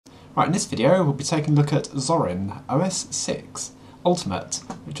Right, in this video we'll be taking a look at Zorin OS 6 Ultimate,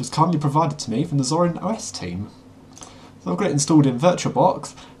 which was kindly provided to me from the Zorin OS team. So I've got it installed in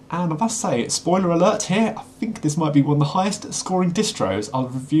VirtualBox, and I must say, spoiler alert here, I think this might be one of the highest scoring distros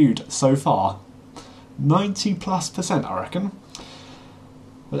I've reviewed so far. 90+%, I reckon.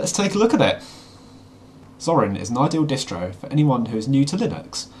 But let's take a look at it. Zorin is an ideal distro for anyone who is new to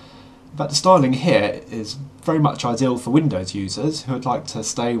Linux. In fact, the styling here is very much ideal for Windows users who would like to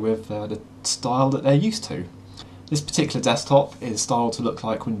stay with the style that they're used to. This particular desktop is styled to look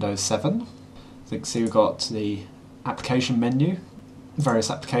like Windows 7. So you can see we've got the application menu, various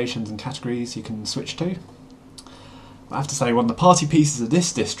applications and categories you can switch to. I have to say, one of the party pieces of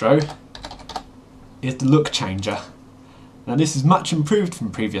this distro is the look changer. Now this is much improved from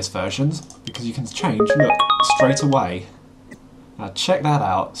previous versions because you can change look straight away. Now check that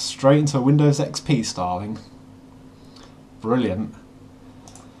out, straight into a Windows XP styling. Brilliant.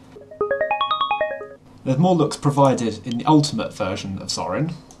 There's more looks provided in the Ultimate version of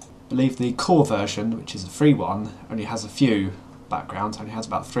Zorin. I believe the core version, which is a free one, only has a few backgrounds, only has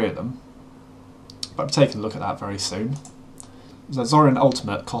about 3 of them. But I'm taking a look at that very soon. So Zorin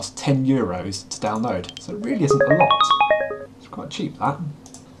Ultimate costs €10 to download, so it really isn't a lot. It's quite cheap, that.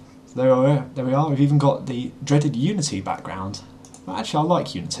 So there we are, we've even got the dreaded Unity background. Well, actually I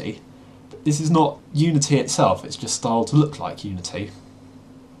like Unity, but this is not Unity itself, it's just styled to look like Unity.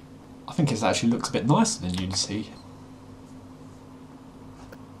 I think it actually looks a bit nicer than Unity.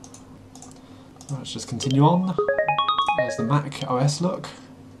 Let's just continue on. There's the Mac OS look.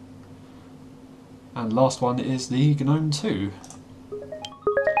 And last one is the Gnome 2.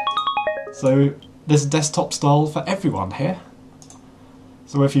 So there's a desktop style for everyone here.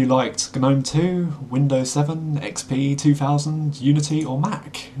 So whether you liked Gnome 2, Windows 7, XP, 2000, Unity or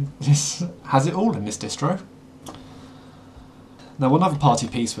Mac, this has it all in this distro. Now one other party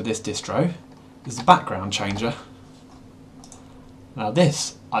piece with this distro is the background changer. Now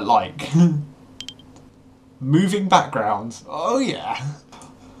this I like. Moving backgrounds, oh yeah.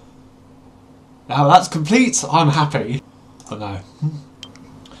 Now that's complete, I'm happy. But no.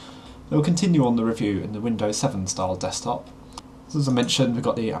 We'll continue on the review in the Windows 7 style desktop. So as I mentioned, we've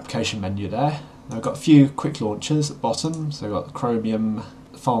got the application menu there. Now we've got a few quick launchers at the bottom. So we've got Chromium,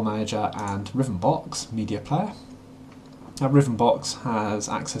 File Manager and Rhythmbox Media Player. Now Rhythmbox has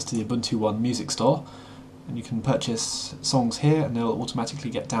access to the Ubuntu One Music Store, and you can purchase songs here and they'll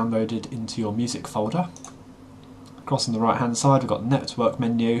automatically get downloaded into your music folder. Across on the right hand side we've got the Network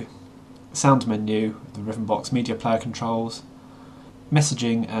menu, Sound menu, the Rhythmbox Media Player controls,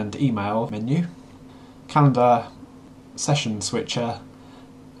 Messaging and Email menu, Calendar, Session Switcher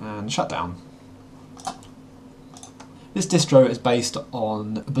and Shutdown. This distro is based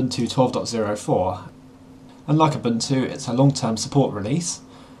on Ubuntu 12.04. Unlike Ubuntu, it's a long-term support release,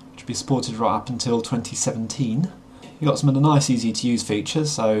 which will be supported right up until 2017. You've got some of the nice, easy-to-use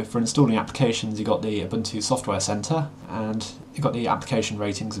features. So for installing applications, you've got the Ubuntu Software Center, and you've got the application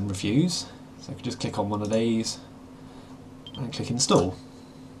ratings and reviews. So you can just click on one of these and click Install.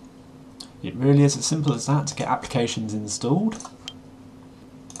 It really is as simple as that to get applications installed.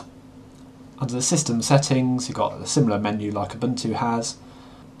 Under the system settings, you've got a similar menu like Ubuntu has.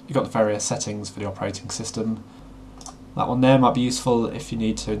 You've got the various settings for the operating system. That one there might be useful if you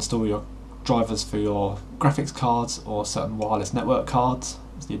need to install your drivers for your graphics cards or certain wireless network cards.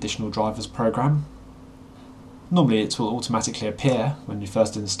 It's the additional drivers program. Normally it will automatically appear when you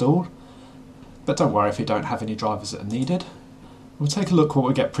first install, but don't worry if you don't have any drivers that are needed. We'll take a look what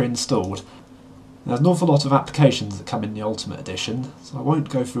we get pre-installed. There's an awful lot of applications that come in the Ultimate Edition, so I won't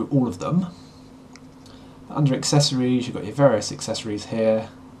go through all of them. Under accessories, you've got your various accessories here.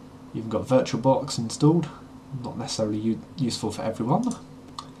 You've got VirtualBox installed, not necessarily useful for everyone.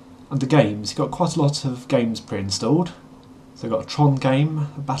 Under games, you've got quite a lot of games pre-installed. So you've got a Tron game,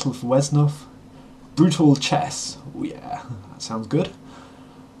 a Battle for Wesnoff, Brutal Chess, oh yeah, that sounds good.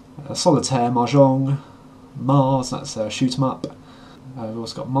 Solitaire, Mahjong, Mars, that's a shoot 'em up. We've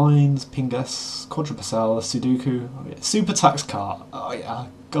also got Mines, Pingus, Quadrupacel, Sudoku, oh yeah, Super Tux Kart, oh yeah,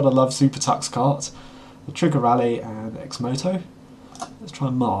 gotta love Super Tux Kart, the Trigger Rally and Xmoto. Let's try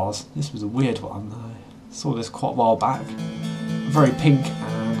Mars. This was a weird one. I saw this quite a while back. Very pink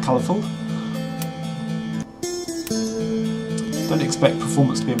and colourful. Don't expect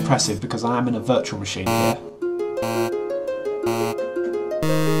performance to be impressive because I am in a virtual machine here.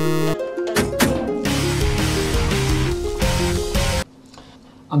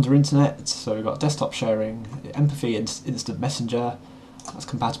 Under Internet, so we've got desktop sharing, Empathy Instant Messenger, that's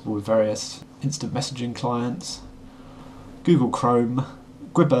compatible with various instant messaging clients. Google Chrome,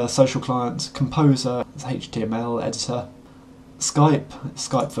 Gwibber social client, Composer, HTML editor,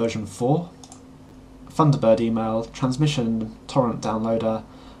 Skype version 4, Thunderbird email, transmission torrent downloader,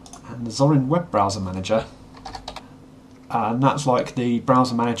 and the Zorin web browser manager. And that's like the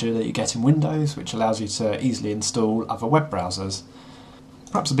browser manager that you get in Windows, which allows you to easily install other web browsers.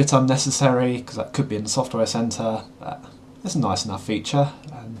 Perhaps a bit unnecessary, because that could be in the software centre, but it's a nice enough feature.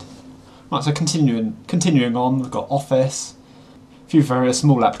 And right, so continuing on, we've got Office, a few various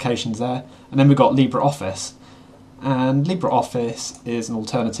small applications there, and then we've got Libre Office. And Libre Office is an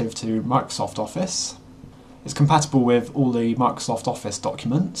alternative to Microsoft Office. It's compatible with all the Microsoft Office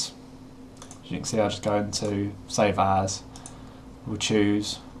documents. As you can see, I'll just go into Save As. We'll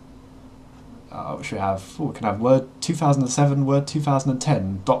choose, which we have, we can have Word 2007, Word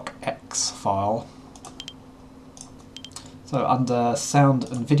 2010, docx file. So under Sound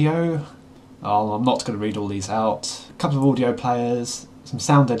and Video, I'm not going to read all these out. A couple of audio players, some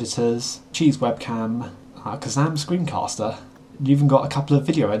sound editors, Cheese webcam, Kazam screencaster. You've even got a couple of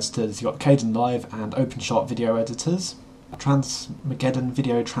video editors. You've got Kdenlive and OpenShot video editors, Transmageddon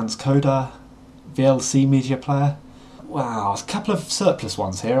video transcoder, VLC media player. Wow, a couple of surplus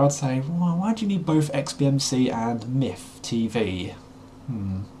ones here. I'd say, well, why do you need both XBMC and MIF TV?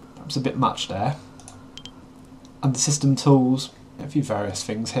 Perhaps a bit much there. Under System Tools, a few various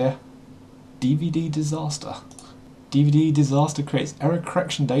things here. DVD Disaster. DVD Disaster creates error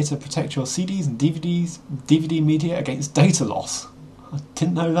correction data to protect your CDs and DVD media against data loss. I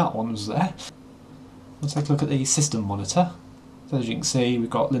didn't know that one was there. We'll take a look at the system monitor. So as you can see, we've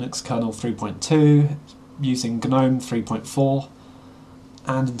got Linux kernel 3.2, using Gnome 3.4,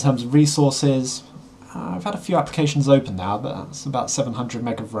 and in terms of resources, I've had a few applications open now, but that's about 700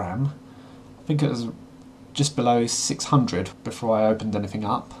 meg of RAM. I think it was just below 600 before I opened anything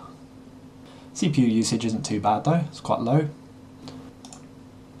up. CPU usage isn't too bad though, it's quite low.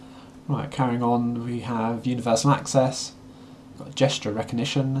 Right, carrying on, we have universal access, we've got gesture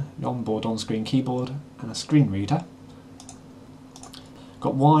recognition, the onboard on-screen keyboard, and a screen reader.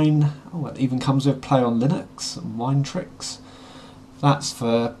 Got Wine, it even comes with Play on Linux and Wine Tricks. That's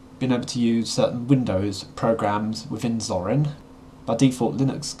for being able to use certain Windows programs within Zorin. By default,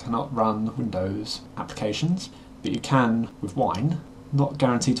 Linux cannot run Windows applications, but you can with Wine. Not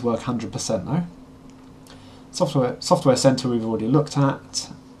guaranteed to work 100% though. Software Center we've already looked at,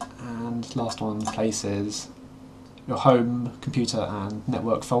 and last one places your home, computer and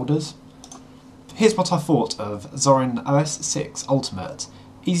network folders. Here's what I thought of Zorin OS 6 Ultimate.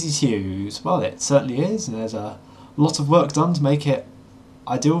 Easy to use, well it certainly is, and there's a lot of work done to make it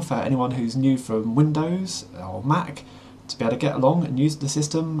ideal for anyone who's new from Windows or Mac to be able to get along and use the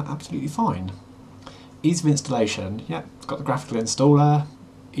system absolutely fine. Ease of installation, yep, it's got the graphical installer,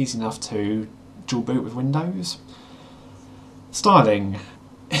 easy enough to dual boot with Windows. Styling,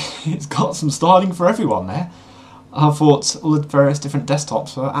 it's got some styling for everyone there. I thought all the various different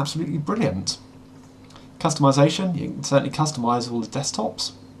desktops were absolutely brilliant. Customization, you can certainly customise all the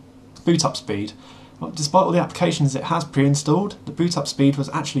desktops. Boot up speed, well, despite all the applications it has pre-installed, the boot up speed was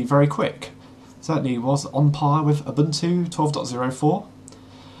actually very quick. Certainly was on par with Ubuntu 12.04.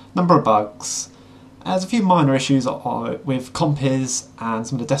 Number of bugs. There's a few minor issues with compis and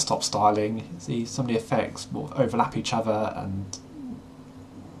some of the desktop styling. You see some of the effects will overlap each other and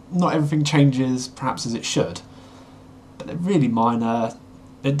not everything changes perhaps as it should. But they're really minor.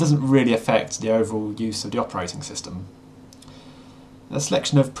 It doesn't really affect the overall use of the operating system. A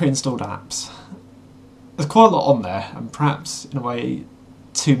selection of pre-installed apps. There's quite a lot on there, and perhaps in a way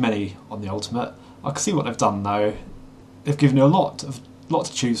too many on the Ultimate. I can see what they've done though. They've given you a lot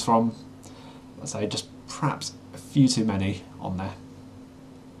to choose from. I'd say just perhaps a few too many on there.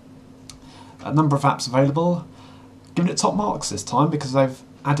 A number of apps available. Giving it top marks this time because they've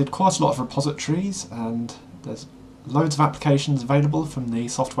added quite a lot of repositories and there's loads of applications available from the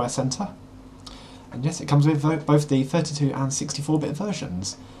Software Center. And yes, it comes with both the 32 and 64-bit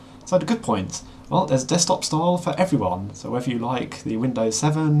versions. So the good points, well, there's desktop style for everyone. So whether you like the Windows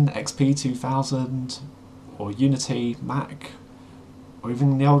 7, XP 2000, or Unity, Mac, or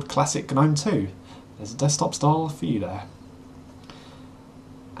even the old classic Gnome 2, there's a desktop style for you there.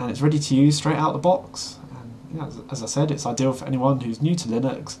 And it's ready to use straight out the box. And yeah, as I said, it's ideal for anyone who's new to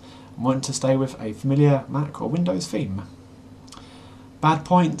Linux and want to stay with a familiar Mac or Windows theme. Bad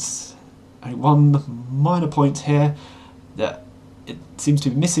points, only one minor point here, that it seems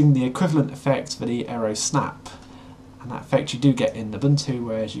to be missing the equivalent effect for the arrow snap. And that effect you do get in Ubuntu,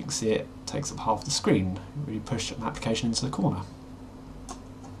 where as you can see it takes up half the screen when you push an application into the corner.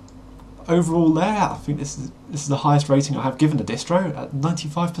 Overall there, I think this is the highest rating I have given a distro at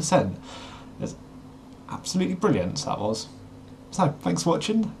 95%. It's absolutely brilliant, that was. So, thanks for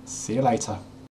watching, see you later.